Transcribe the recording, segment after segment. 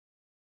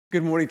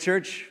Good morning,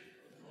 church.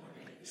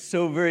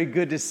 So very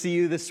good to see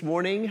you this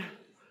morning.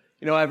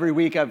 You know, every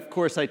week, of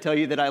course, I tell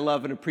you that I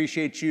love and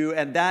appreciate you,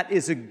 and that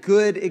is a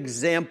good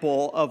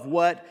example of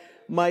what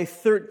my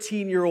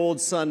 13-year-old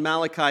son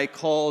Malachi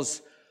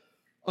calls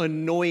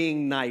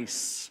annoying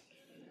nice.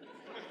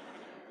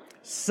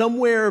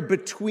 Somewhere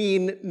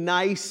between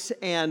nice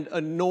and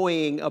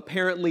annoying,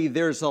 apparently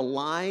there's a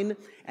line,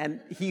 and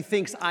he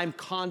thinks I'm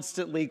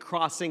constantly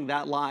crossing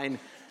that line.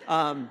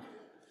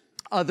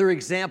 Other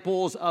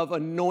examples of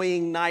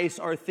annoying nice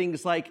are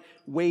things like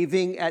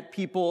waving at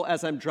people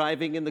as I'm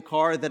driving in the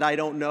car that I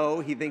don't know.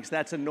 He thinks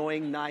that's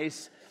annoying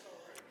nice.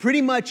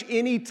 Pretty much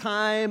any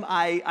time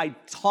I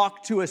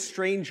talk to a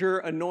stranger,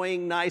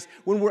 annoying nice.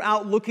 When we're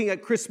out looking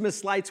at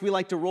Christmas lights, we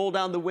like to roll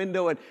down the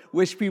window and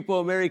wish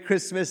people a Merry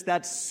Christmas.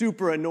 That's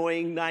super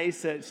annoying nice,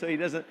 so he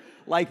doesn't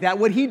like that.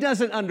 What he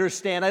doesn't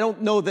understand, I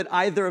don't know that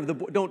either of the,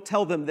 don't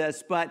tell them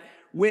this, but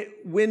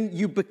when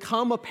you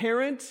become a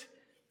parent,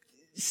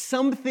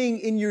 something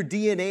in your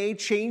DNA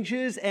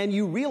changes and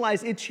you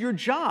realize it's your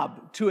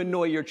job to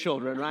annoy your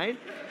children, right?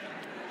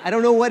 I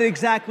don't know what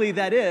exactly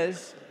that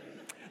is,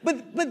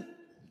 but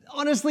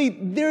honestly,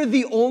 they're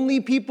the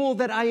only people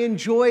that I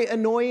enjoy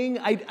annoying.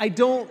 I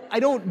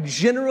don't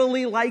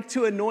generally like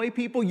to annoy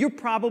people. You're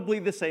probably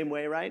the same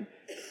way, right?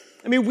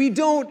 I mean, we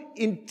don't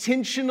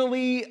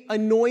intentionally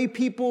annoy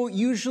people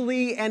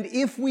usually, and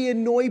if we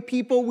annoy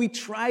people, we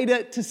try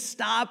to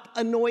stop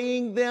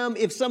annoying them.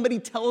 If somebody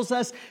tells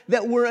us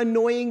that we're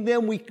annoying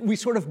them, we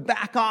sort of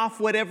back off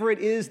whatever it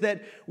is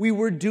that we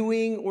were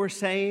doing or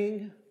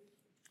saying.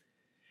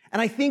 And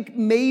I think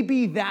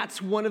maybe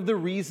that's one of the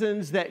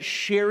reasons that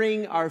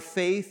sharing our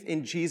faith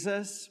in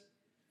Jesus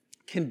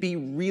can be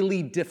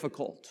really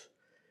difficult,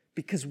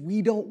 because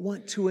we don't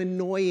want to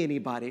annoy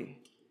anybody.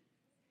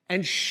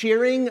 And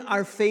sharing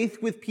our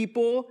faith with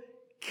people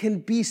can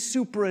be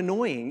super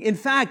annoying. In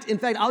fact,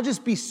 I'll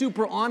just be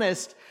super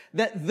honest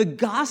that the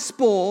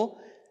gospel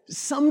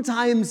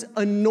sometimes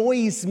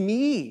annoys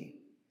me.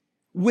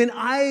 When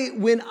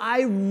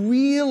I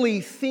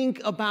really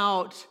think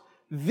about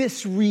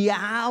this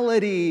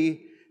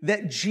reality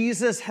that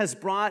Jesus has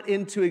brought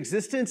into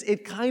existence,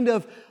 it kind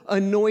of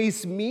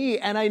annoys me.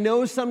 And I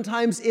know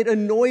sometimes it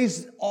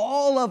annoys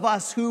all of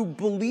us who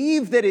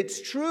believe that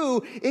it's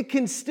true. It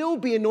can still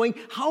be annoying.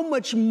 How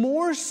much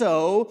more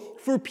so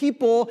for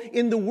people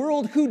in the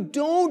world who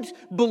don't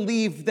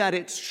believe that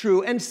it's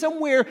true? And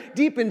somewhere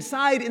deep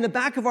inside, in the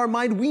back of our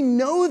mind, we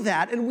know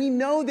that. And we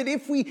know that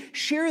if we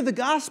share the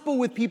gospel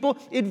with people,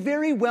 it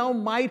very well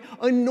might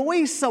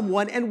annoy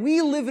someone. And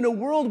we live in a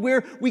world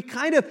where we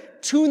kind of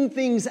tune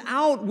things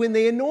out when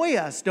they annoy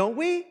us, don't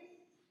we?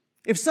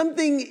 If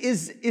something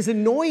is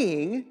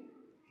annoying,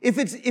 if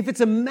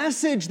it's a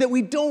message that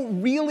we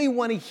don't really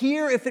want to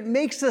hear, if it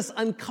makes us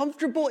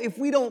uncomfortable, if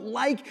we don't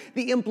like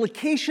the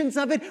implications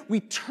of it, we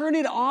turn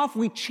it off,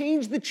 we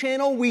change the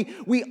channel, we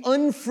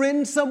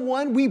unfriend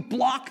someone, we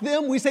block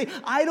them, we say,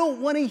 I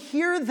don't want to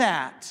hear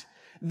that.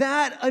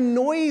 That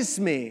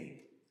annoys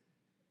me.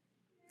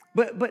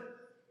 But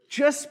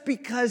just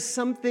because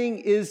something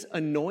is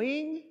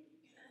annoying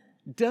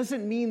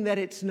doesn't mean that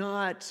it's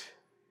not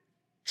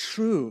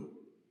true.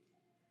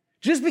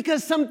 Just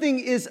because something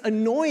is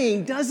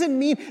annoying doesn't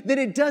mean that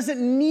it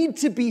doesn't need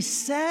to be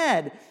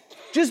said.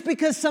 Just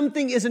because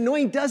something is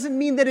annoying doesn't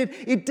mean that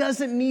it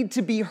doesn't need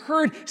to be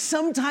heard.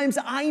 Sometimes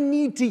I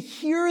need to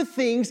hear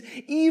things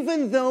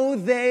even though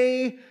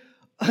they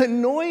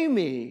annoy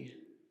me.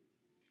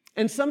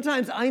 And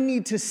sometimes I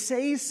need to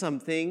say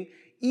something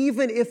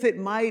even if it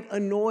might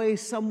annoy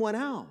someone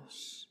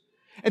else.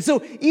 And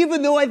so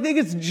even though I think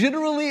it's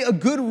generally a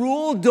good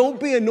rule, don't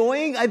be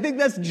annoying, I think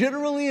that's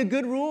generally a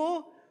good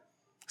rule,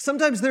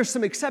 sometimes there's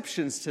some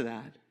exceptions to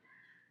that.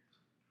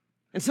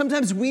 And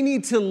sometimes we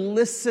need to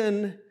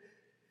listen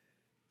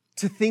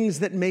to things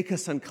that make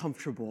us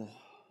uncomfortable.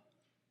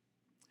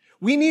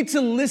 We need to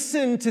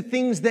listen to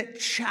things that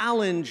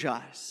challenge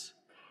us.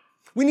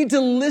 We need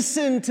to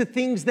listen to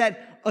things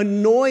that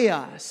annoy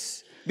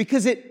us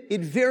because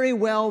it very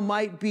well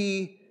might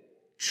be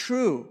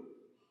true.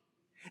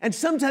 And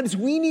sometimes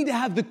we need to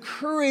have the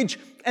courage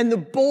and the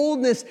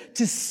boldness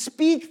to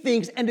speak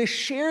things and to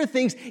share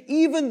things,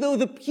 even though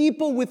the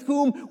people with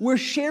whom we're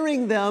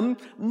sharing them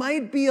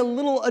might be a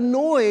little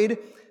annoyed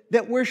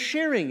that we're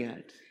sharing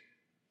it.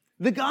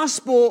 The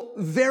gospel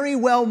very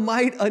well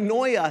might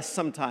annoy us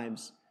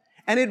sometimes,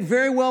 and it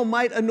very well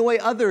might annoy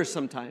others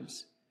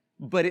sometimes,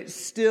 but it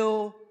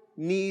still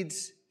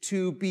needs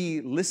to be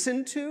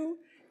listened to,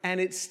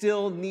 and it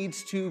still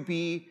needs to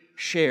be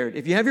shared.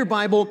 If you have your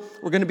Bible,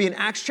 we're going to be in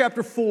Acts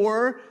chapter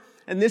 4,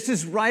 and this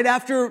is right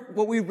after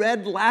what we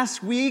read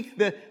last week,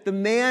 the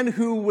man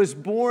who was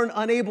born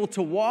unable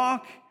to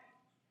walk,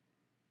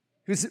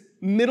 he was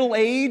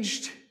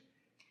middle-aged,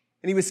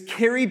 and he was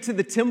carried to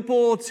the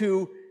temple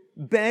to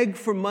beg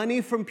for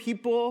money from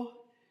people.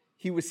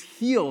 He was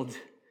healed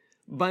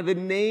by the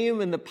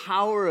name and the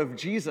power of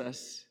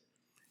Jesus.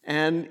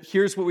 And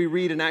here's what we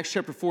read in Acts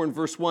chapter 4 and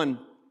verse 1.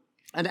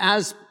 And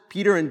as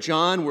Peter and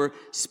John were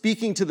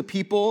speaking to the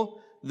people,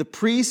 the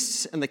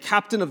priests and the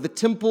captain of the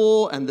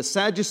temple and the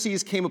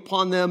Sadducees came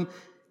upon them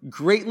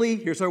greatly,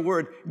 here's our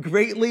word,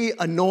 greatly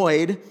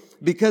annoyed,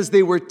 because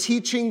they were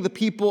teaching the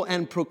people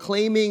and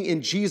proclaiming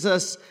in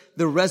Jesus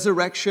the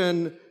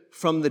resurrection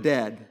from the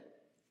dead.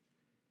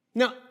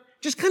 Now,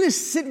 just kind of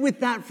sit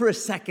with that for a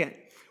second.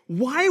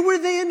 Why were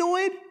they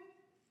annoyed?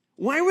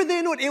 Why were they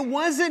annoyed? It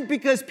wasn't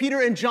because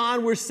Peter and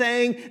John were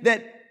saying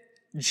that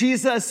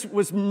Jesus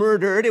was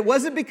murdered. It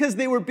wasn't because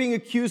they were being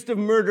accused of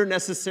murder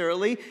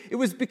necessarily. It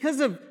was because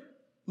of,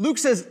 Luke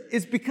says,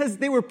 it's because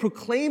they were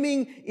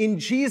proclaiming in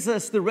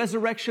Jesus the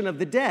resurrection of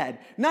the dead.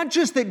 Not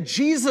just that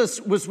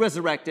Jesus was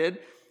resurrected,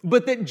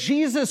 but that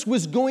Jesus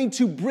was going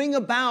to bring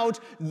about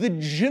the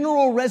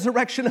general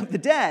resurrection of the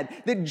dead.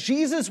 That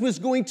Jesus was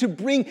going to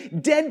bring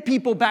dead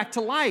people back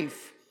to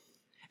life.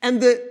 And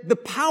the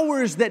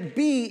powers that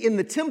be in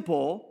the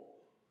temple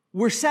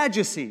were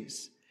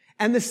Sadducees.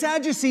 And the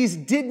Sadducees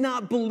did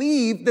not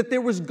believe that there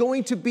was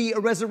going to be a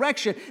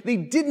resurrection. They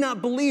did not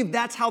believe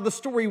that's how the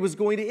story was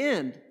going to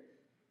end.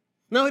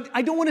 Now,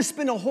 I don't want to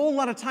spend a whole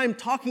lot of time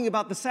talking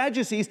about the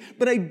Sadducees,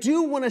 but I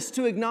do want us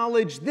to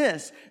acknowledge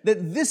this,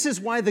 that this is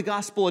why the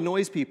gospel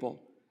annoys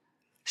people.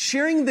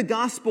 Sharing the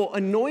gospel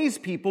annoys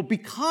people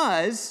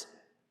because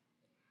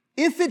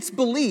if it's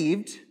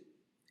believed,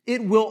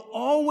 it will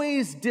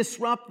always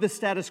disrupt the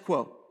status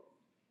quo.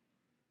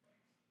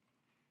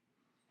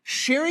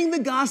 Sharing the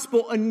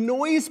gospel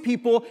annoys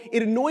people.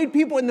 It annoyed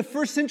people in the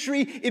first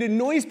century. It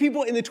annoys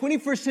people in the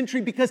 21st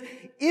century because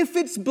if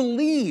it's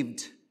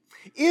believed,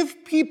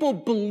 if people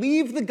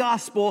believe the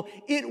gospel,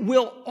 it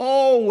will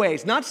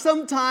always, not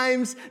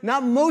sometimes,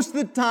 not most of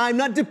the time,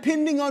 not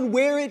depending on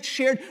where it's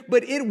shared,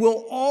 but it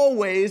will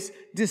always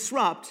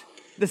disrupt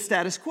the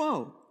status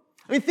quo.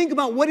 I mean, think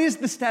about what is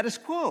the status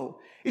quo?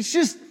 It's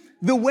just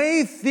the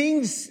way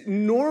things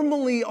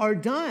normally are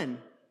done.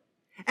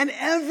 And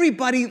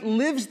everybody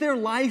lives their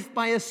life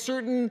by a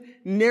certain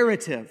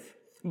narrative,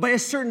 by a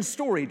certain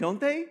story, don't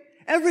they?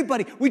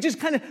 Everybody. We just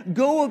kind of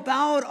go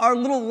about our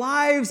little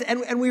lives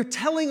and we're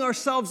telling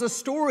ourselves a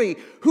story.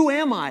 Who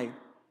am I?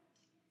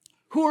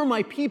 Who are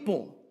my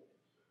people?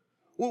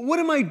 What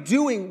am I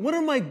doing? What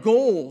are my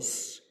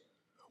goals?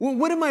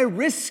 What am I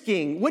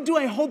risking? What do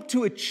I hope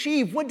to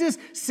achieve? What does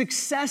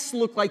success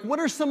look like? What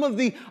are some of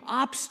the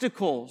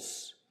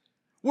obstacles?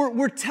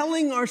 We're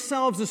telling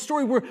ourselves a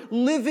story. We're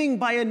living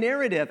by a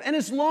narrative. And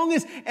as long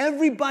as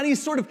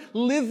everybody's sort of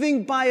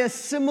living by a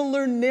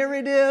similar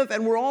narrative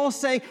and we're all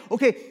saying,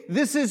 okay,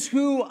 this is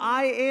who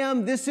I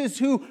am, this is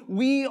who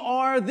we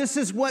are, this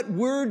is what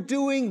we're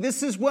doing,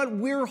 this is what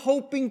we're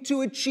hoping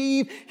to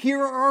achieve, here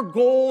are our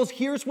goals,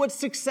 here's what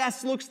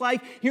success looks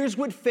like, here's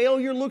what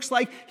failure looks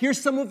like, here's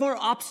some of our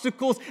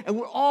obstacles, and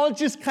we're all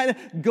just kind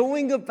of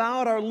going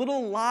about our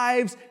little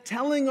lives,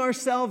 telling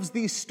ourselves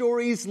these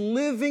stories,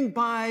 living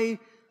by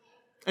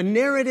a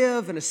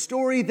narrative and a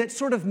story that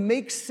sort of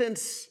makes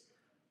sense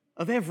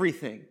of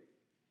everything.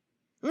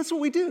 And that's what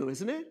we do,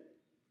 isn't it?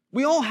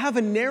 We all have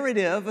a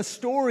narrative, a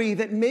story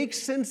that makes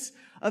sense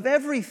of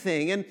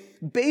everything. And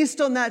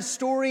based on that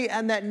story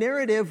and that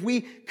narrative,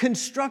 we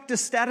construct a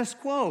status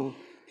quo,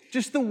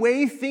 just the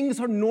way things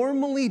are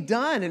normally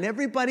done. And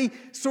everybody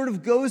sort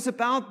of goes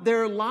about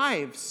their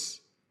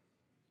lives.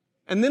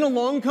 And then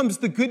along comes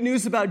the good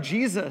news about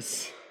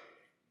Jesus.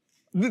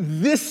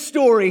 This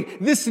story,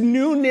 this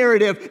new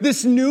narrative,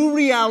 this new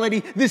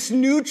reality, this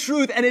new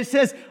truth, and it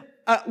says,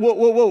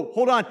 whoa,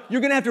 hold on. You're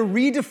going to have to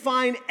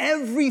redefine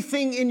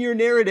everything in your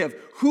narrative.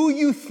 Who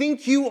you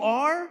think you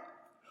are?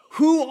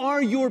 Who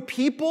are your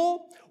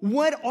people?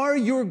 What are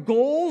your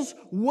goals?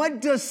 What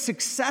does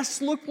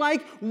success look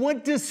like?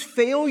 What does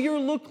failure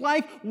look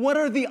like? What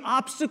are the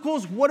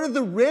obstacles? What are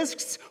the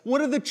risks? What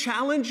are the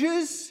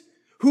challenges?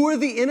 Who are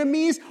the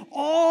enemies?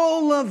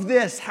 All of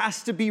this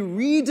has to be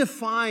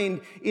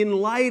redefined in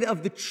light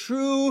of the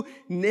true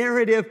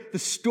narrative, the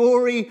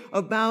story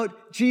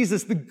about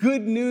Jesus, the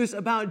good news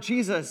about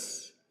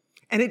Jesus.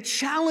 And it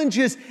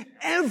challenges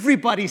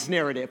everybody's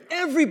narrative.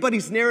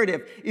 Everybody's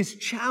narrative is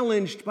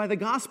challenged by the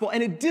gospel,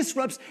 and it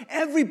disrupts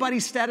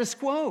everybody's status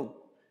quo.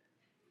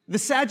 The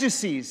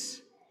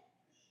Sadducees,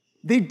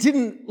 they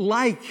didn't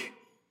like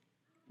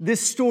this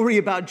story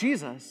about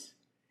Jesus.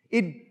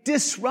 It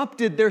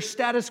disrupted their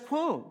status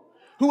quo.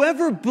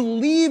 Whoever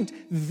believed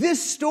this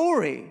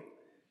story,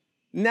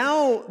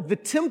 now the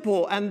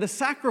temple and the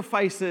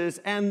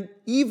sacrifices and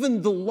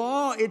even the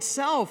law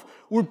itself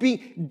were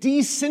being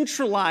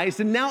decentralized,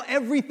 and now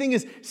everything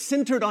is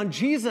centered on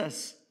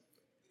Jesus.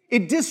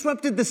 It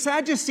disrupted the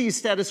Sadducees'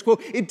 status quo.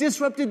 It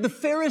disrupted the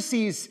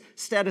Pharisees'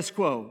 status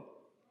quo.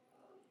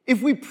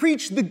 If we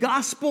preach the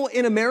gospel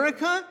in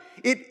America,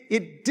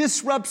 it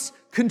disrupts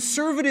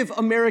conservative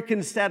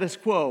American status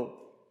quo.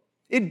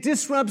 It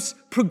disrupts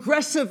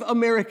progressive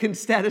American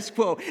status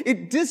quo.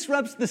 It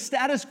disrupts the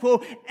status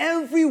quo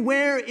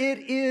everywhere it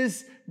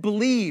is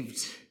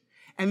believed.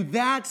 And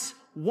that's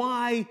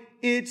why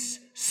it's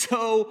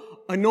so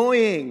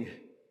annoying.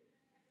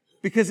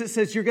 Because it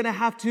says you're going to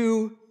have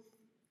to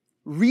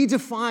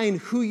redefine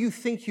who you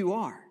think you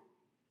are.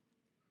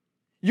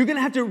 You're going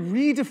to have to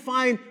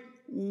redefine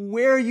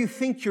where you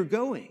think you're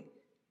going.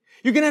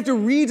 You're going to have to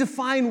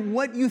redefine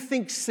what you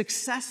think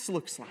success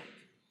looks like.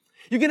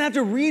 You're going to have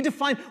to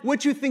redefine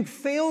what you think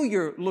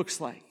failure looks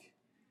like.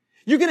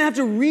 You're going to have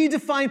to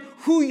redefine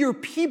who your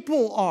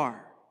people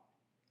are.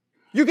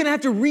 You're going to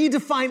have to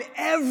redefine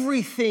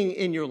everything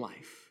in your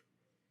life.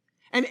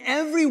 And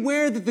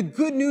everywhere that the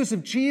good news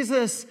of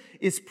Jesus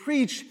is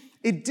preached,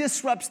 it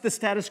disrupts the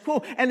status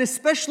quo, and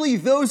especially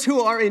those who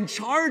are in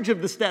charge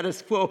of the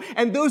status quo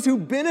and those who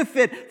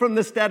benefit from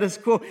the status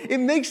quo. It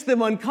makes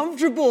them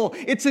uncomfortable.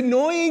 It's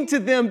annoying to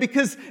them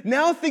because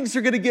now things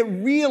are going to get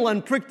real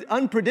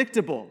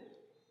unpredictable.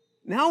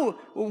 Now,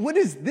 what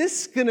is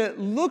this going to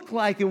look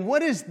like, and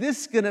what is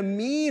this going to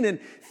mean? And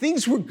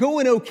things were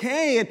going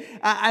okay, and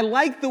I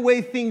like the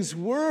way things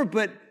were,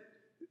 but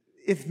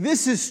if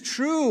this is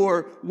true,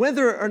 or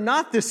whether or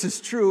not this is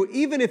true,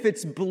 even if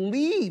it's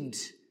believed,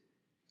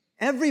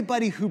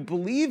 everybody who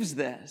believes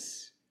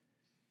this,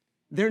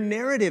 their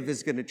narrative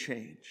is going to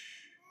change.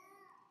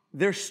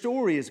 Their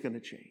story is going to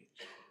change.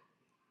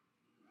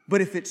 But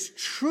if it's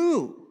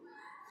true,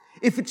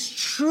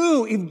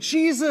 if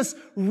Jesus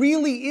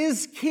really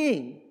is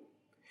king,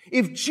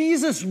 if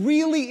Jesus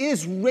really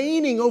is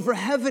reigning over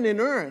heaven and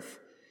earth,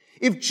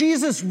 if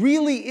Jesus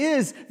really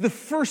is the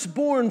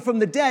firstborn from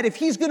the dead, if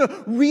he's going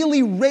to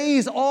really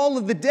raise all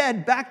of the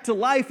dead back to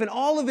life and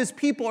all of his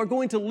people are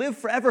going to live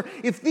forever,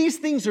 if these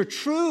things are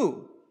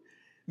true,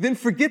 then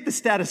forget the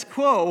status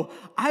quo.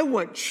 I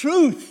want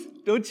truth,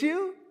 don't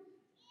you?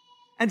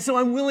 And so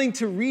I'm willing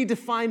to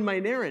redefine my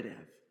narrative.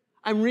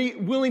 I'm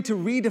willing to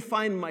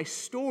redefine my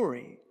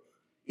story,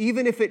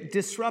 even if it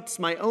disrupts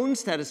my own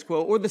status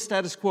quo or the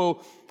status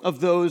quo of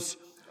those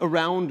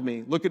around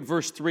me. Look at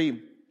verse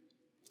 3.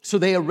 So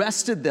they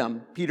arrested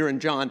them, Peter and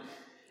John,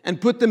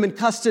 and put them in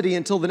custody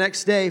until the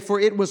next day, for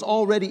it was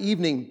already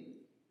evening.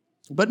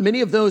 But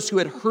many of those who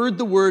had heard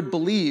the word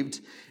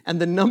believed, and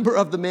the number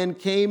of the men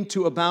came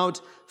to about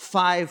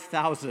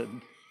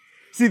 5,000.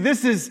 See,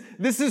 this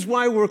is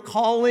why we're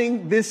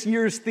calling this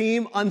year's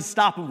theme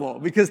Unstoppable,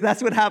 because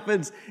that's what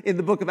happens in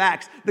the book of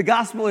Acts. The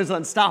gospel is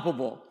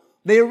unstoppable.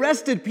 They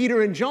arrested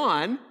Peter and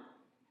John,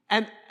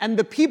 and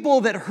the people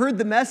that heard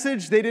the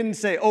message, they didn't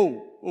say,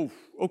 oh,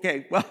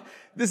 okay, well,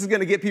 this is going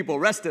to get people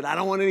arrested. I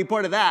don't want any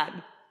part of that.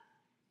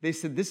 They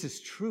said, this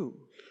is true.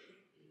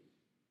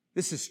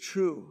 This is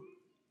true.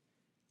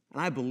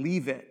 And I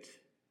believe it.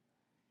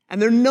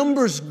 And their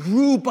numbers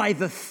grew by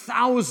the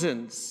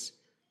thousands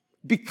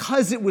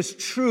because it was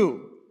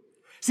true.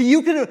 See,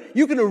 you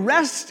can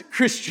arrest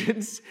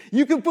Christians,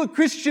 you can put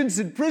Christians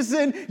in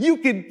prison, you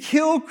can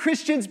kill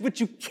Christians,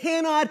 but you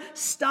cannot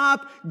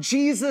stop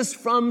Jesus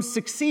from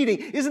succeeding.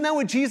 Isn't that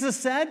what Jesus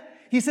said?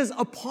 He says,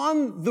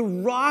 upon the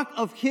rock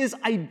of his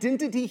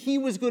identity, he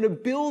was going to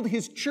build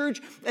his church,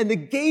 and the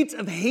gates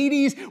of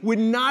Hades would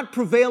not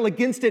prevail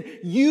against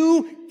it.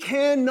 You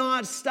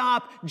cannot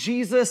stop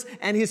Jesus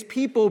and his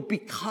people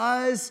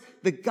because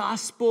the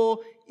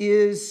gospel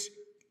is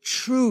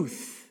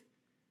truth.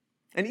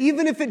 And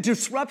even if it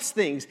disrupts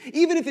things,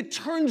 even if it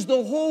turns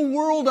the whole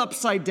world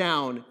upside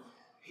down,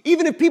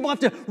 even if people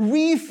have to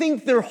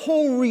rethink their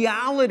whole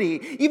reality,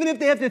 even if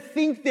they have to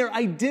think their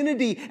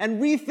identity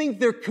and rethink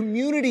their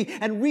community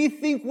and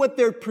rethink what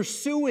they're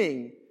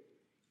pursuing,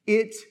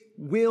 it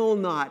will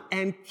not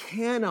and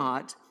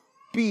cannot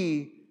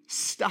be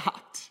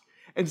stopped.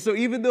 And so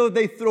even though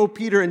they throw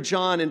Peter and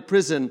John in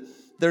prison,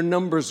 their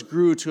numbers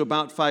grew to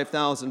about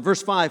 5,000.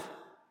 Verse 5,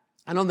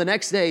 and on the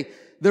next day,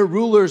 their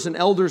rulers and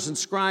elders and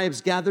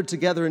scribes gathered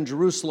together in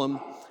Jerusalem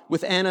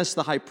with Annas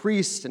the high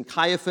priest and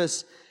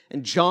Caiaphas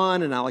and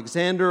John and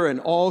Alexander and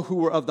all who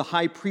were of the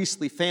high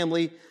priestly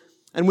family.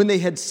 And when they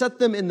had set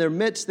them in their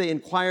midst, they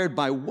inquired,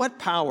 by what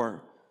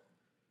power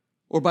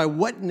or by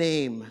what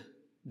name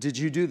did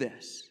you do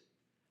this?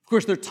 Of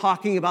course, they're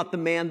talking about the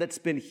man that's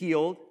been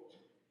healed.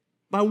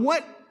 By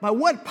what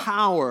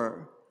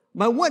power?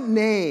 By what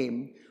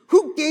name?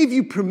 Who gave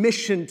you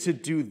permission to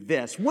do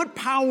this? What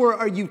power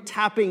are you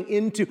tapping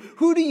into?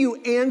 Who do you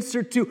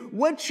answer to?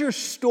 What's your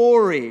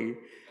story?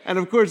 And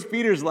of course,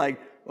 Peter's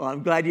like, well,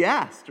 I'm glad you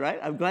asked, right?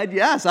 I'm glad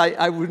you asked.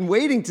 I've been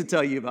waiting to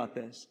tell you about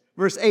this.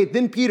 Verse 8,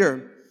 then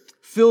Peter,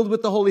 filled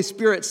with the Holy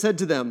Spirit, said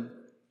to them,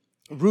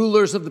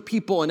 rulers of the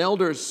people and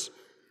elders,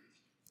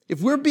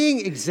 if we're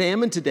being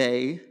examined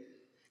today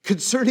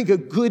concerning a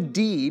good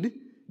deed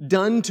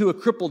done to a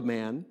crippled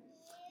man,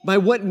 by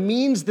what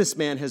means this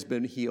man has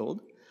been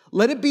healed,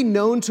 let it be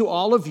known to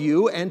all of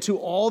you and to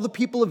all the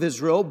people of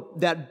Israel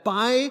that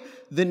by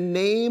the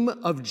name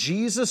of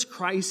Jesus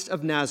Christ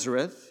of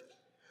Nazareth,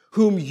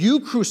 whom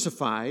you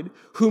crucified,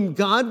 whom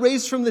God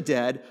raised from the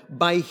dead,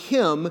 by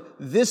him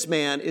this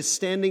man is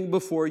standing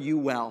before you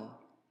well.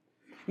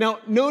 Now,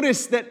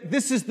 notice that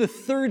this is the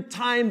third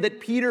time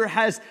that Peter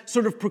has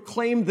sort of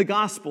proclaimed the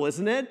gospel,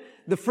 isn't it?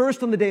 The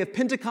first on the day of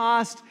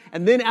Pentecost,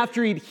 and then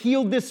after he'd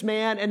healed this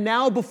man, and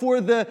now before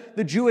the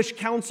Jewish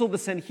council, the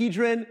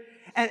Sanhedrin.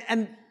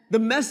 And the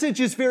message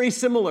is very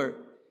similar.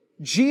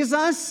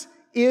 Jesus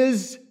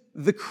is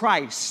the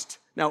Christ.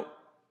 Now,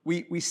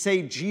 we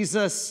say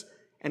Jesus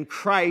and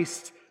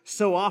Christ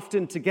so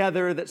often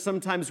together that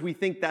sometimes we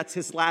think that's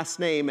his last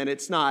name, and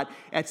it's not.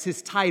 It's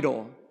his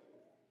title.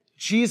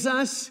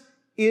 Jesus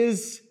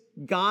is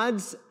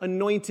God's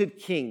anointed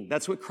king.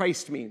 That's what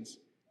Christ means.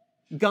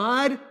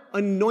 God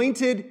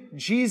anointed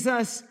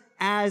Jesus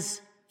as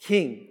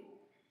king.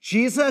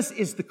 Jesus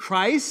is the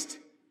Christ.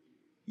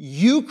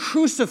 You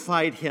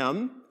crucified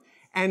him,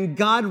 and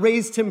God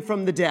raised him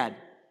from the dead,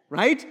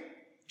 right?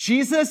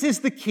 Jesus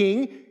is the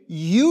king.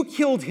 You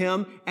killed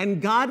him,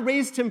 and God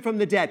raised him from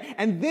the dead.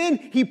 And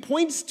then he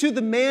points to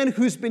the man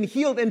who's been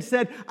healed and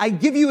said, I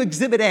give you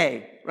exhibit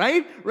A,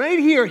 right? Right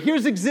here.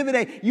 Here's exhibit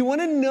A. You want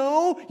to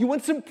know? You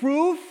want some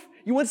proof?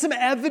 You want some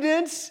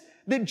evidence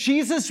that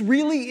Jesus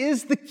really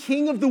is the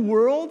king of the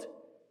world?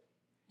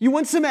 You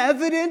want some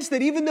evidence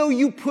that even though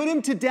you put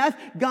him to death,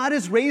 God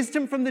has raised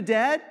him from the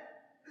dead?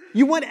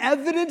 You want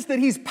evidence that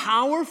he's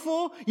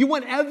powerful? You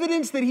want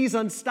evidence that he's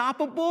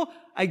unstoppable?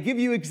 I give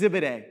you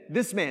exhibit A.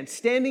 This man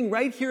standing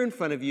right here in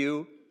front of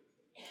you,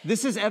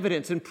 this is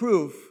evidence and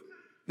proof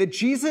that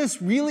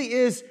Jesus really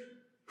is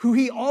who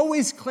he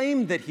always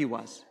claimed that he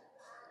was.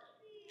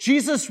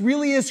 Jesus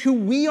really is who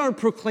we are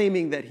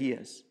proclaiming that he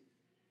is.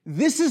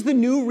 This is the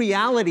new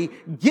reality.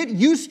 Get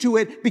used to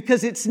it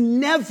because it's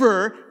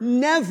never,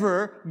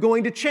 never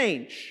going to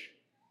change.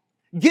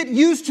 Get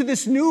used to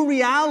this new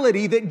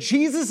reality that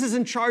Jesus is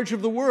in charge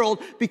of the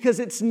world because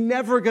it's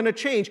never going to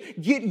change.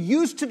 Get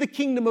used to the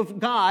kingdom of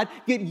God.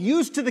 Get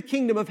used to the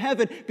kingdom of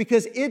heaven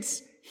because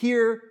it's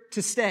here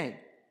to stay.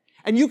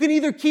 And you can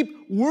either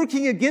keep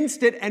working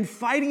against it and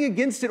fighting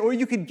against it, or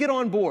you can get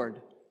on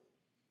board.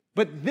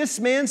 But this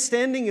man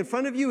standing in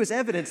front of you is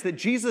evidence that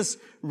Jesus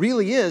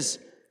really is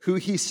who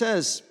he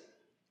says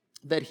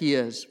that he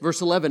is.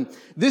 Verse 11,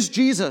 this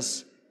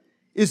Jesus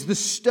is the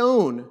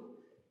stone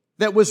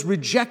that was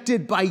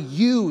rejected by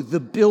you, the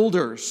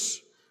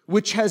builders,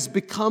 which has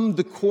become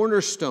the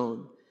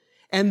cornerstone.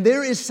 And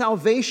there is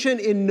salvation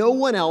in no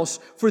one else,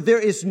 for there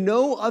is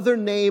no other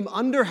name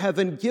under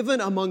heaven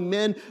given among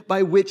men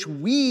by which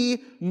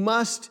we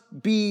must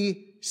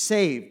be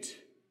saved.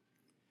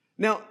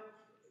 Now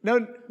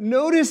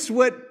notice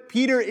what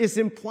Peter is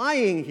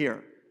implying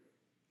here.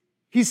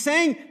 He's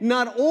saying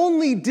not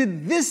only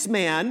did this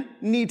man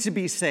need to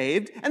be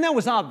saved, and that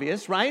was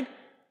obvious, right?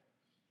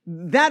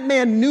 That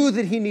man knew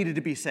that he needed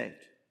to be saved.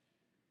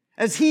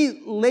 As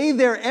he lay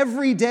there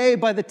every day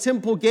by the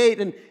temple gate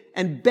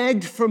and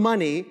begged for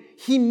money,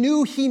 he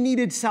knew he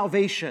needed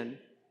salvation.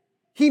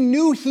 He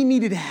knew he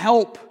needed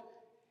help.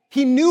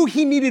 He knew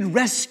he needed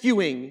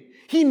rescuing.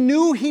 He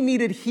knew he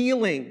needed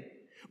healing.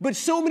 But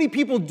so many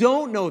people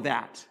don't know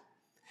that.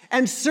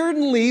 And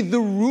certainly the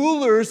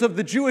rulers of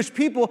the Jewish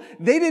people,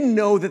 they didn't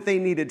know that they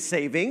needed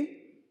saving.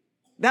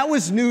 That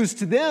was news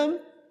to them.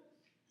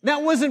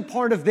 That wasn't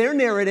part of their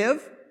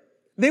narrative.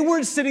 They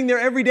weren't sitting there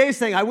every day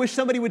saying, I wish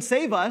somebody would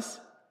save us.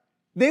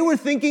 They were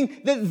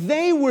thinking that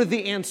they were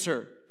the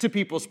answer to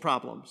people's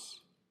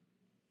problems.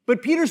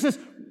 But Peter says,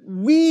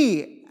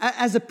 we,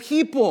 as a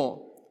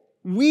people,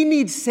 we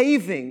need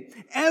saving.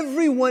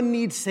 Everyone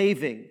needs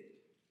saving.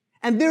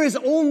 And there is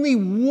only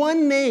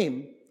one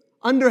name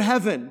under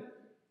heaven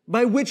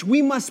by which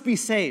we must be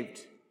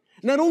saved.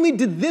 Not only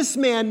did this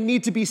man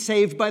need to be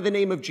saved by the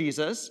name of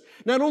Jesus,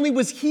 not only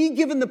was he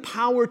given the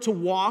power to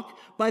walk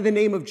by the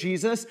name of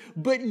Jesus,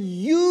 but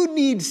you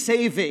need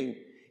saving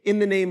in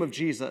the name of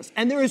Jesus.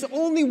 And there is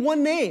only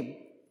one name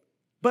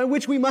by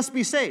which we must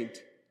be saved.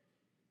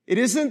 It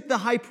isn't the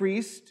high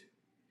priest.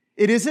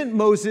 It isn't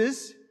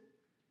Moses.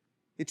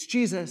 It's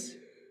Jesus.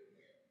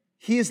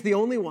 He is the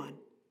only one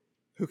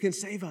who can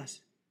save us.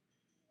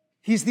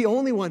 He's the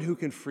only one who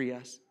can free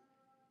us.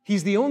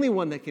 He's the only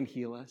one that can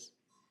heal us.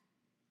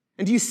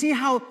 And do you see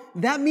how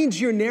that means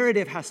your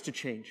narrative has to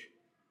change?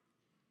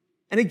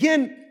 And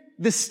again,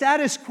 the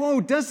status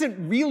quo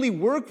doesn't really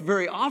work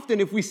very often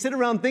if we sit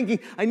around thinking,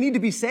 I need to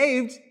be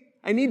saved,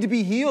 I need to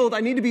be healed,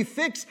 I need to be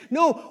fixed.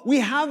 No, we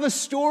have a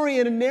story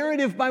and a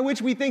narrative by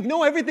which we think,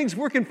 no, everything's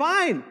working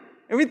fine.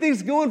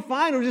 Everything's going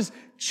fine. We're just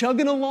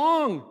chugging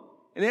along.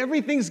 And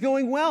everything's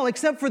going well,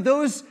 except for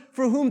those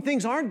for whom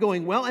things aren't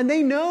going well, and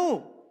they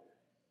know.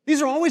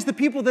 These are always the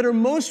people that are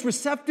most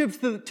receptive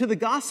to the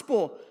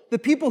gospel. The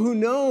people who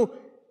know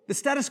the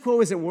status quo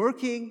isn't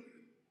working.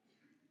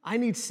 I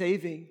need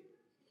saving.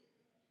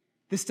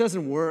 This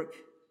doesn't work.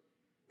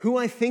 Who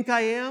I think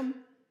I am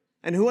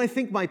and who I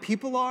think my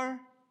people are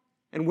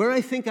and where I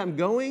think I'm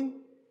going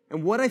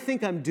and what I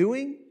think I'm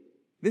doing,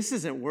 this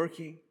isn't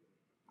working.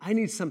 I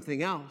need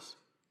something else.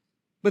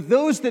 But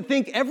those that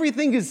think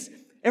everything's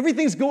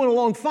going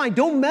along fine,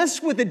 don't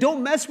mess with it.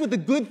 Don't mess with the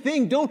good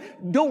thing. Don't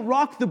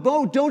rock the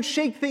boat. Don't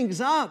shake things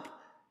up.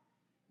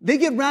 They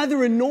get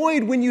rather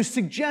annoyed when you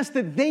suggest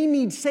that they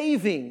need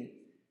saving.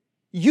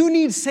 You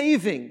need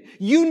saving.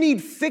 You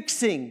need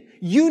fixing.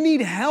 You need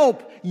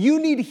help.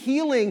 You need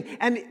healing.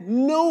 And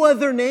no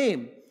other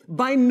name,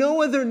 by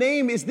no other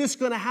name is this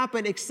going to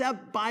happen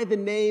except by the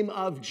name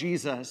of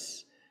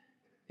Jesus.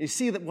 You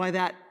see why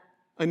that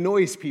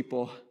annoys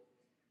people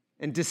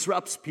and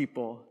disrupts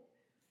people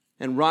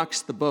and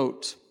rocks the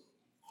boat.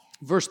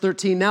 Verse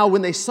 13, now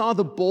when they saw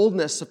the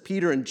boldness of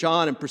Peter and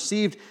John and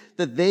perceived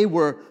that they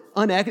were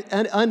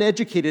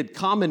uneducated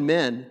common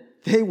men,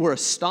 they were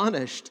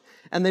astonished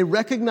and they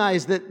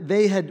recognized that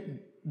they had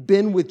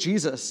been with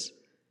Jesus.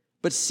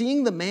 But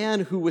seeing the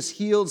man who was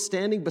healed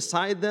standing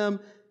beside them,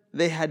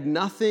 they had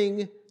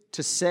nothing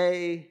to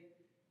say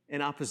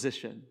in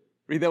opposition.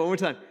 Read that one more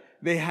time.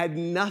 They had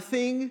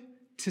nothing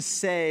to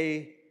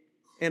say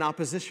in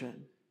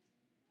opposition.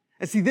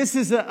 And see, this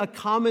is a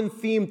common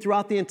theme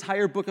throughout the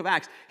entire book of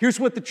Acts. Here's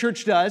what the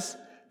church does.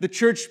 The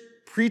church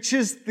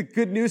preaches the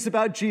good news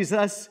about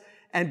Jesus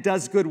and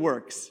does good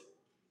works.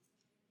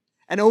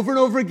 And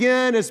over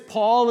again, as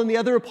Paul and the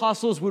other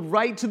apostles would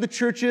write to the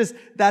churches,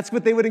 that's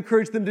what they would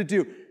encourage them to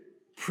do.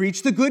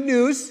 Preach the good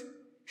news,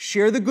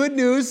 share the good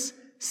news,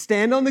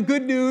 stand on the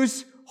good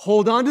news,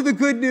 hold on to the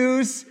good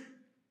news,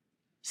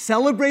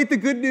 celebrate the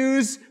good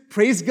news,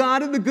 praise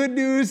God in the good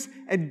news,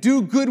 and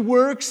do good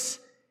works,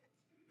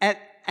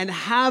 and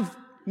have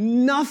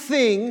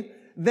nothing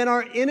that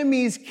our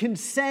enemies can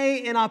say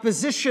in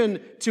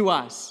opposition to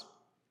us.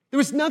 There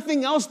was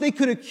nothing else they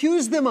could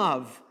accuse them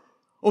of.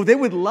 Oh, they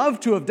would love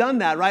to have done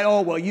that, right?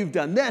 Oh, well, you've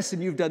done this,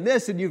 and you've done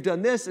this, and you've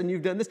done this, and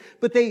you've done this.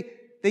 But they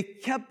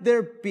kept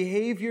their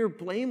behavior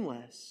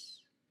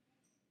blameless.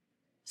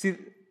 See,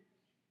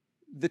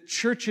 the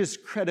church's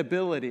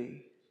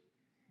credibility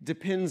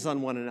depends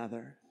on one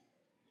another.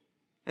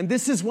 And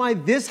this is why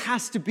this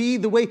has to be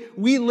the way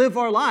we live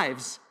our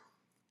lives,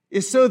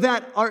 is so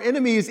that our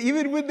enemies,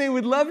 even when they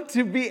would love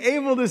to be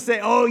able to say,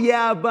 oh,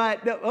 yeah,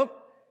 but no,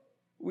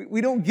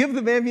 we don't give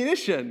them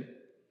ammunition.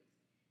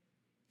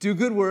 Do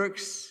good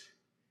works,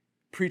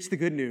 preach the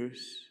good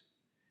news.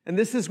 And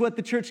this is what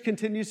the church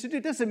continues to do.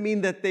 It doesn't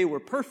mean that they were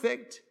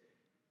perfect,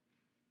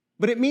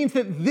 but it means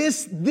that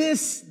this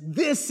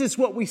is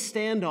what we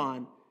stand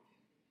on.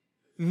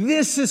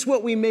 This is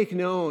what we make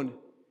known.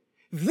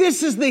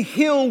 This is the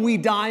hill we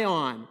die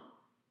on.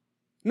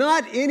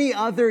 Not any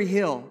other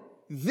hill.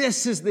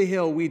 This is the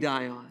hill we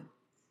die on.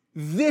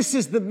 This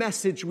is the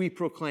message we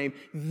proclaim.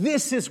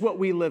 This is what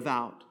we live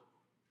out.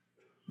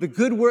 The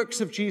good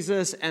works of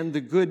Jesus and the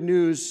good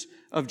news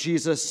of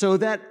Jesus, so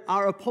that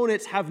our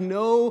opponents have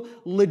no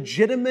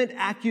legitimate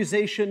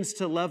accusations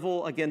to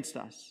level against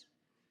us.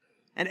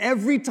 And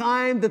every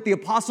time that the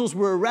apostles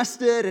were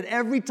arrested, and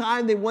every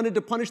time they wanted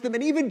to punish them,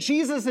 and even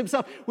Jesus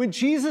himself, when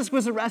Jesus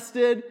was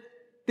arrested,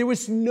 there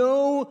was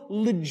no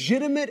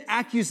legitimate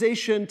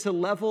accusation to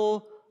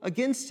level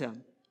against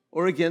him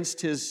or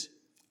against his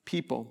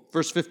people.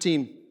 Verse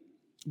 15,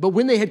 but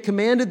when they had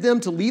commanded them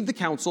to leave the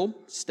council,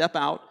 step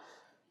out,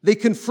 they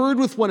conferred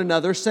with one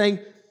another, saying,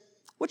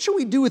 what shall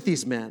we do with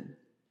these men?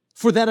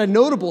 For that a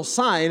notable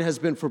sign has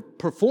been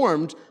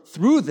performed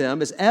through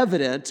them is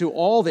evident to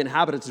all the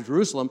inhabitants of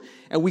Jerusalem,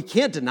 and we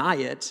can't deny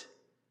it.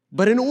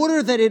 But in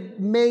order that it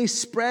may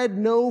spread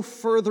no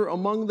further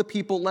among the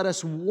people, let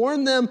us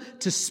warn them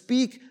to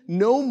speak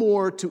no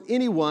more to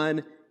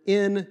anyone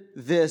in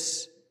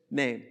this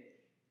name.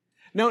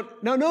 Now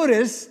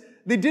notice,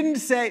 they didn't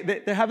say,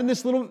 they're having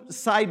this little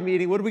side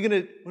meeting. What are we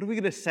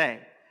gonna say?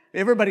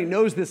 Everybody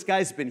knows this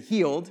guy's been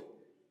healed.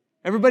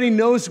 Everybody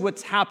knows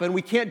what's happened.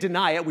 We can't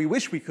deny it. We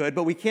wish we could,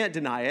 but we can't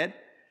deny it.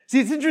 See,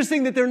 it's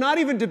interesting that they're not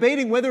even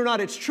debating whether or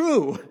not it's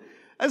true.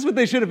 That's what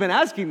they should have been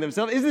asking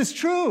themselves. Is this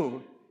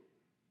true?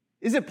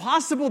 Is it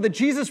possible that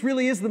Jesus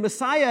really is the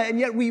Messiah, and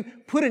yet we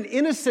put an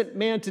innocent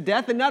man to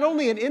death, and not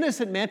only an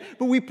innocent man,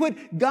 but we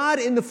put God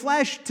in the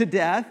flesh to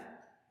death,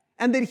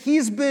 and that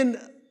he's been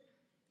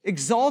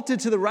exalted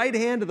to the right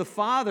hand of the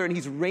Father, and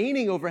he's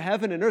reigning over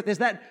heaven and earth? Is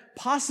that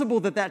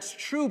possible that that's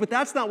true? But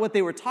that's not what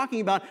they were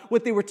talking about.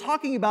 What they were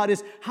talking about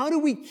is, how do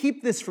we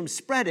keep this from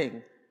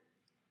spreading?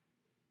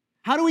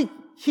 How do we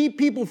keep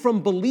people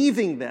from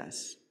believing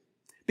this?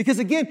 Because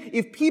again,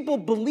 if people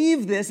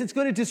believe this, it's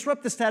going to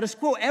disrupt the status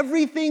quo.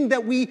 Everything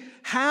that we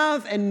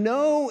have and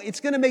know, it's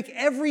going to make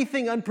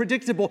everything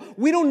unpredictable.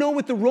 We don't know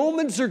what the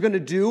Romans are going to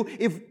do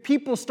if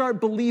people start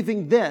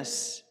believing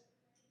this.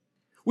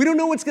 We don't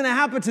know what's going to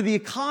happen to the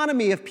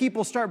economy if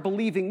people start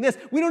believing this.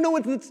 We don't know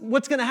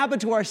what's going to happen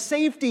to our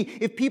safety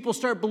if people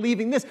start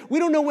believing this. We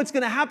don't know what's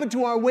going to happen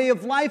to our way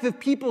of life if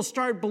people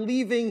start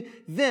believing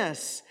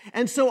this.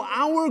 And so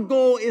our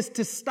goal is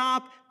to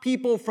stop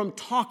people from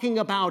talking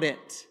about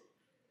it.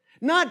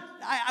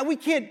 We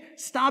can't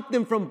stop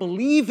them from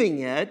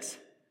believing it.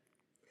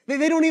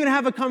 They don't even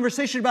have a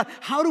conversation about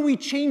how do we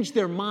change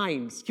their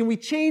minds. Can we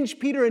change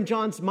Peter and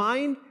John's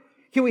mind?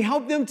 Can we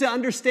help them to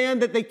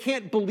understand that they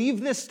can't believe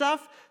this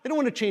stuff? They don't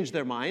want to change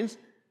their minds.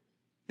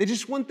 They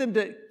just want them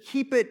to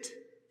keep it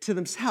to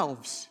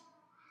themselves.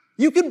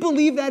 You can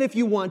believe that if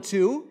you want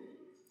to.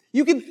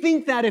 You can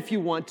think that if you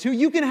want to.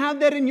 You can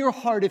have that in your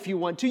heart if you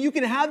want to. You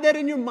can have that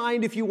in your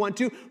mind if you want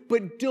to.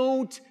 But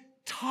don't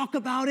talk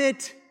about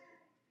it,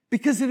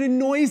 because it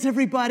annoys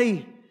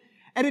everybody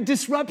and it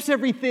disrupts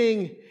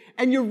everything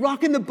and you're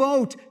rocking the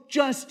boat.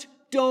 Just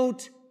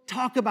don't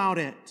talk about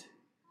it.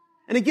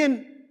 And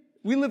again,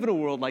 we live in a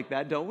world like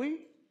that, don't we?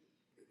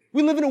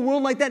 We live in a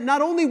world like that,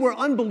 not only where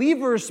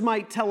unbelievers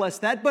might tell us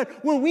that,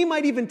 but where we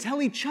might even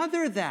tell each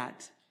other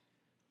that.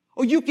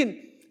 Oh, you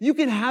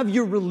can have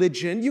your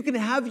religion, you can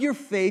have your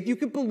faith, you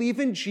can believe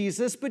in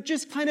Jesus, but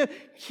just kind of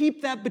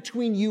keep that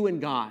between you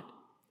and God.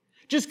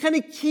 Just kind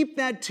of keep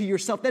that to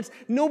yourself. That's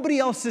nobody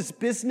else's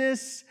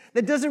business.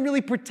 That doesn't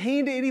really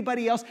pertain to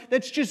anybody else.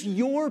 That's just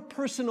your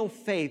personal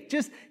faith.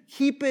 Just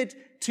keep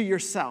it to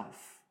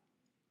yourself.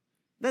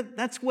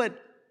 That's what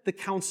the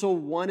council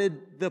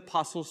wanted the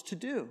apostles to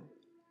do.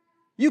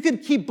 You can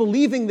keep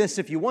believing this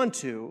if you want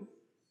to,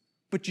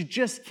 but you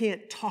just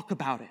can't talk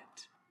about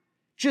it.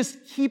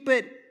 Just keep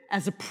it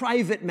as a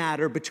private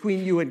matter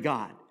between you and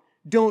God.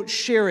 Don't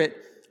share it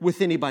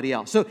with anybody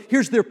else. So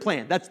here's their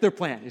plan. That's their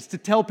plan, is to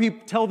tell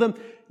them,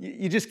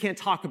 you just can't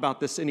talk about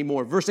this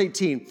anymore. Verse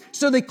 18.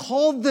 So they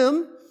called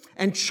them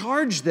and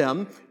charged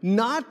them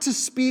not to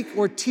speak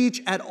or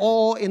teach at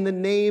all in the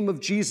name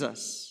of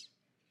Jesus.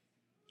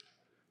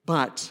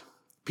 But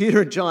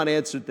Peter and John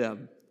answered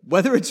them,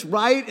 whether it's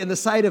right in the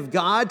sight of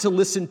God to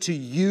listen to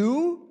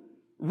you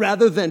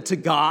rather than to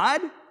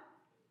God,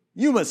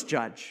 you must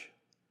judge.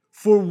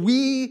 For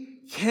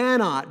we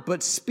cannot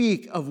but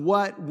speak of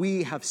what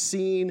we have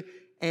seen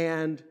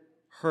and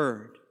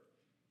heard.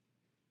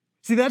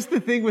 See, that's the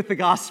thing with the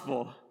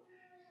gospel.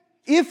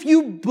 If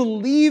you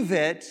believe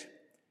it,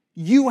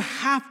 you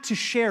have to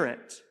share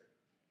it.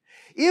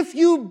 If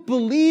you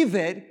believe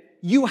it,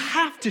 you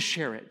have to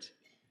share it.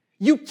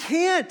 You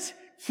can't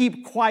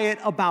keep quiet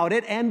about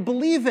it and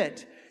believe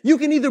it. You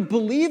can either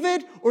believe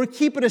it or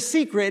keep it a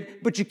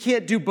secret, but you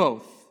can't do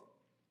both.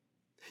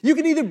 You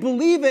can either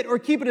believe it or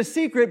keep it a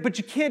secret, but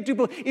you can't do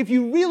both. If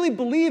you really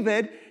believe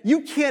it,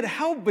 you can't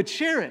help but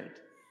share it.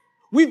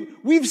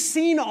 We've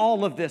seen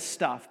all of this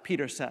stuff,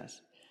 Peter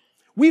says.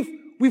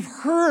 We've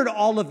heard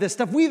all of this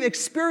stuff. We've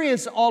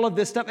experienced all of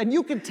this stuff, and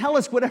you can tell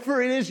us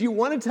whatever it is you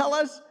want to tell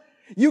us.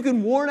 You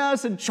can warn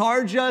us and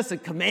charge us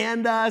and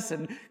command us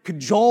and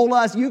cajole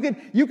us. You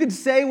can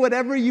say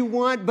whatever you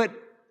want, but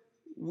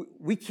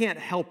we can't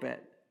help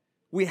it.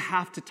 We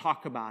have to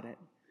talk about it.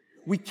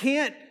 We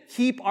can't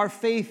keep our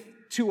faith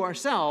to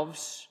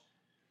ourselves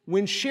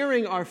when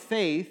sharing our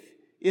faith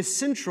is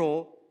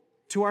central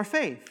to our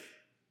faith.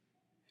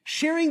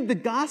 Sharing the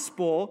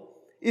gospel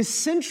is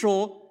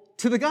central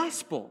to the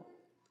gospel.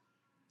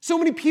 So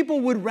many people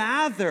would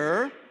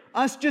rather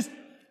us just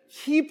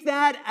keep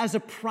that as a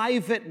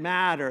private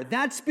matter.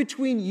 That's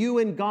between you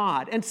and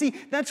God. And see,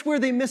 that's where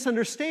they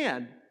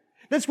misunderstand.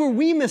 That's where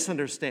we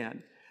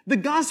misunderstand. The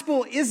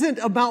gospel isn't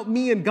about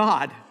me and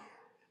God.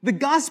 The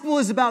gospel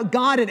is about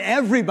God and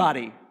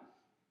everybody.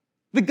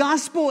 The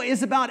gospel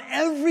is about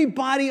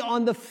everybody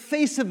on the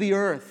face of the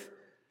earth.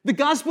 The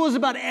gospel is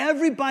about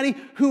everybody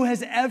who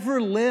has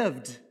ever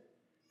lived.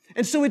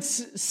 And so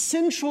it's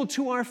central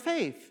to our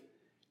faith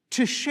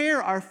to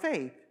share our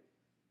faith.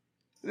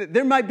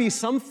 There might be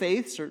some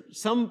faiths or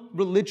some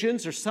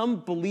religions or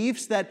some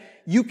beliefs that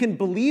you can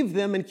believe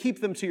them and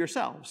keep them to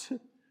yourselves.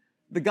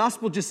 The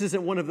gospel just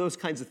isn't one of those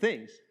kinds of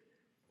things.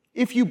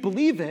 If you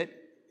believe it,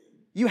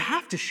 you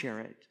have to share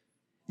it.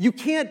 You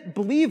can't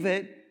believe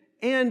it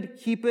and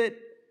keep it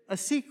a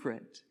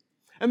secret.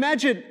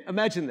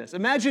 Imagine this.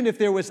 Imagine if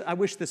there was, I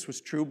wish this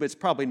was true, but it's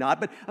probably not,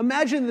 but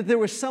imagine that there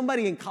was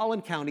somebody in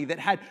Collin County that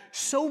had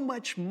so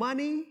much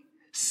money,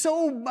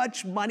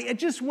 and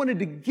just wanted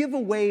to give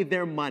away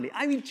their money.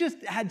 I mean,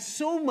 just had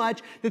so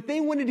much that they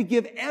wanted to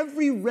give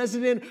every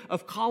resident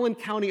of Collin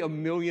County $1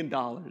 million.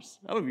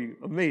 That would be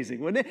amazing,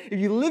 wouldn't it? If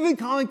you live in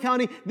Collin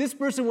County, this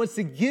person wants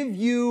to give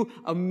you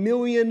 $1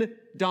 million.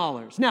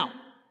 Now,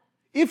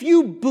 if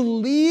you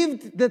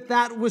believed that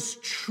that was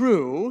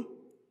true,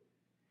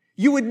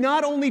 you would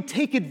not only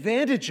take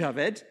advantage of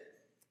it,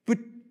 but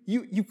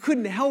you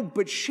couldn't help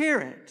but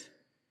share it.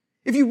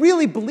 If you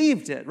really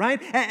believed it,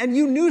 right? And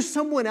you knew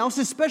someone else,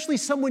 especially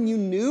someone you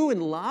knew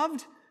and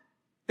loved,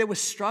 that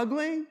was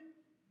struggling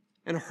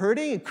and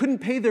hurting and couldn't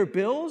pay their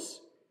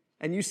bills,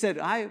 and you said,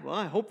 I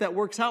hope that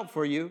works out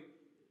for you.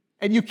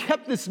 And you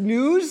kept this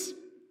news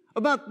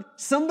about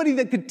somebody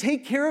that could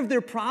take care of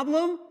their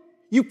problem,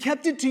 you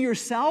kept it to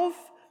yourself,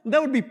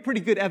 that would be pretty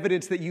good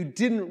evidence that you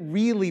didn't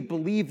really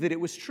believe that it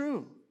was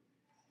true.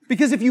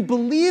 Because if you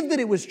believed that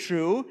it was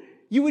true,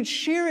 you would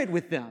share it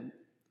with them.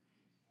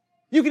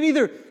 You can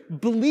either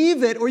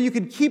believe it or you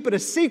can keep it a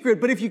secret,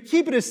 but if you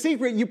keep it a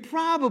secret, you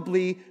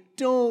probably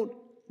don't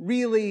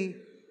really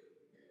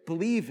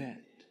believe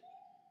it.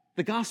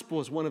 The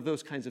gospel is one of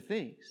those kinds of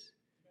things.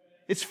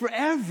 It's for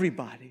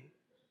everybody.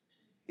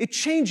 It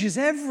changes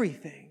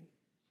everything.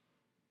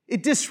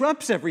 It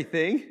disrupts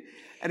everything,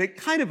 and it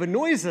kind of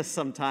annoys us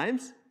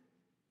sometimes,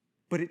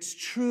 but it's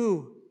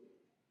true.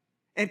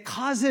 It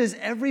causes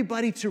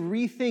everybody to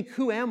rethink,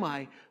 who am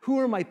I? Who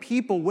are my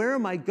people? Where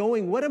am I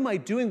going? What am I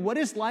doing? What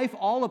is life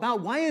all about?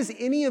 Why is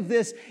any of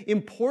this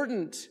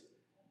important?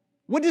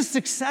 What does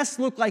success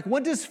look like?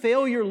 What does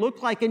failure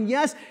look like? And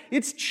yes,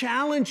 it's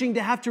challenging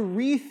to have to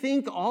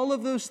rethink all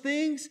of those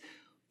things,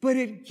 but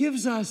it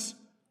gives us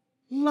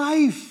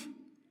life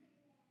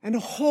and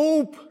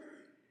hope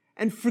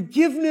and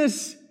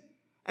forgiveness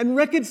and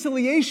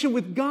reconciliation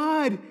with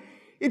God.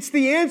 It's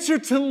the answer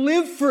to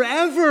live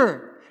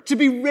forever. To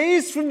be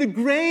raised from the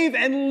grave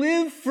and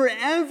live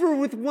forever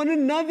with one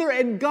another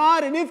and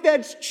God. And if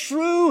that's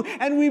true,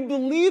 and we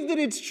believe that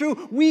it's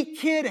true, we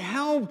can't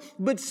help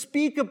but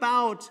speak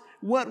about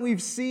what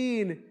we've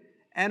seen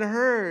and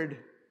heard.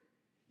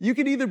 You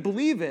can either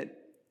believe it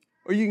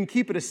or you can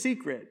keep it a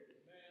secret,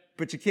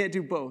 but you can't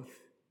do both.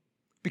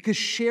 Because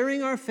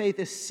sharing our faith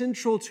is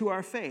central to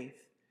our faith.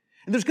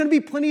 And there's going to be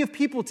plenty of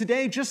people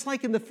today, just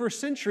like in the first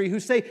century, who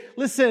say,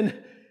 listen,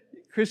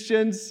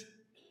 Christians,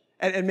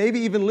 and maybe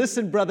even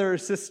listen, brother or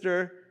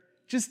sister,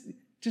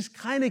 just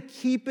kind of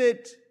keep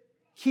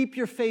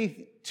your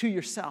faith to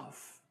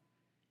yourself.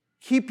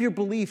 Keep your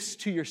beliefs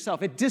to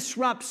yourself. It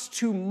disrupts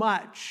too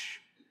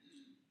much.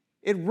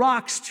 It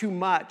rocks too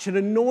much. It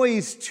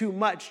annoys too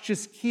much.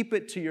 Just keep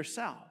it to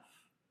yourself.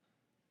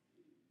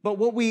 But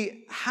what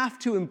we have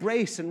to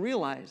embrace and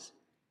realize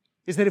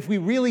is that if we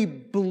really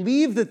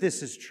believe that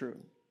this is true,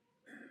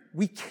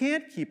 we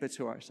can't keep it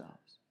to ourselves.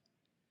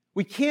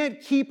 We can't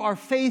keep our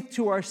faith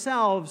to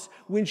ourselves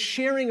when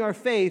sharing our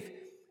faith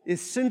is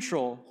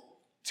central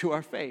to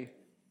our faith.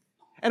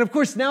 And of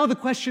course, now the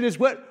question is,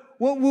 what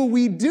will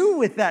we do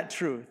with that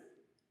truth?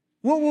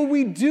 What will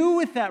we do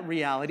with that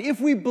reality?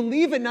 If we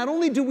believe it, not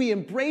only do we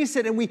embrace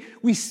it and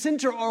we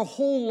center our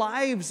whole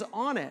lives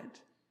on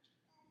it,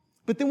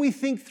 but then we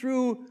think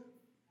through,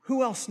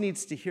 who else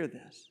needs to hear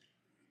this?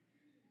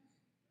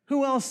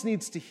 Who else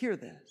needs to hear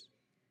this?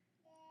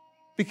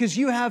 Because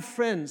you have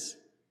friends,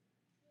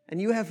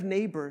 and you have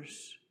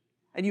neighbors,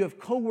 and you have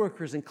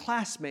coworkers and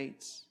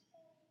classmates.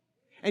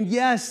 And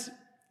yes,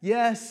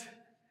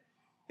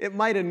 it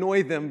might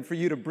annoy them for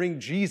you to bring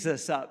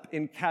Jesus up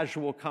in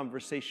casual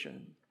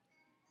conversation.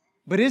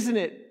 But isn't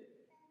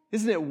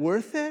it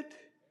worth it?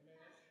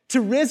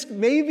 To risk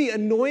maybe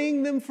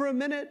annoying them for a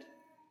minute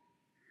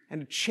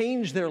and to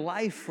change their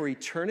life for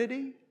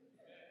eternity?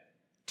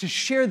 To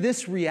share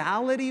this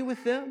reality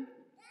with them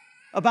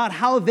about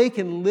how they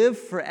can live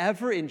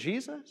forever in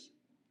Jesus?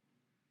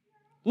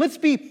 Let's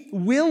be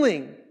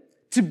willing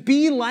to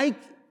be like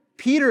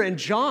Peter and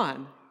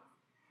John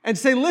and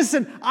say,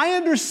 listen, I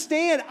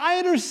understand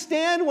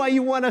why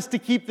you want us to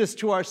keep this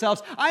to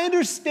ourselves. I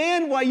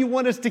understand why you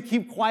want us to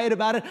keep quiet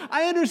about it.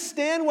 I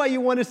understand why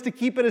you want us to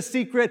keep it a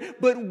secret,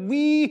 but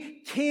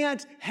we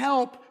can't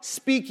help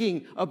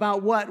speaking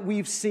about what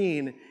we've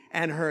seen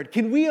and heard.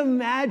 Can we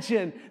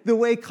imagine the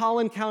way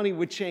Collin County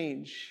would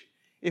change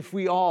if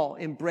we all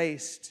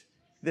embraced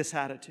this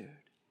attitude?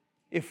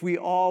 If we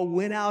all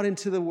went out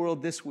into the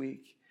world this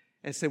week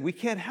and said, we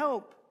can't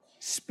help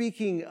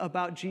speaking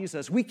about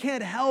Jesus. We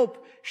can't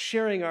help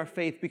sharing our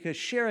faith because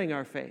sharing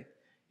our faith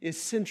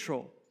is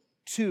central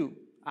to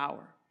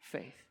our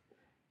faith.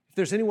 If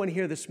there's anyone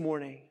here this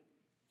morning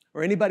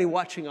or anybody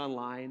watching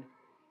online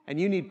and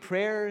you need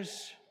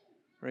prayers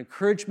or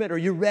encouragement, or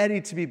you're ready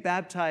to be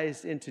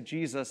baptized into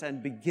Jesus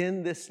and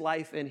begin this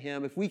life in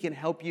Him, if we can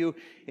help you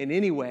in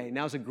any way,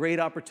 now's a great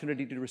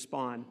opportunity to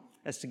respond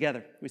as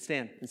together we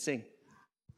stand and sing.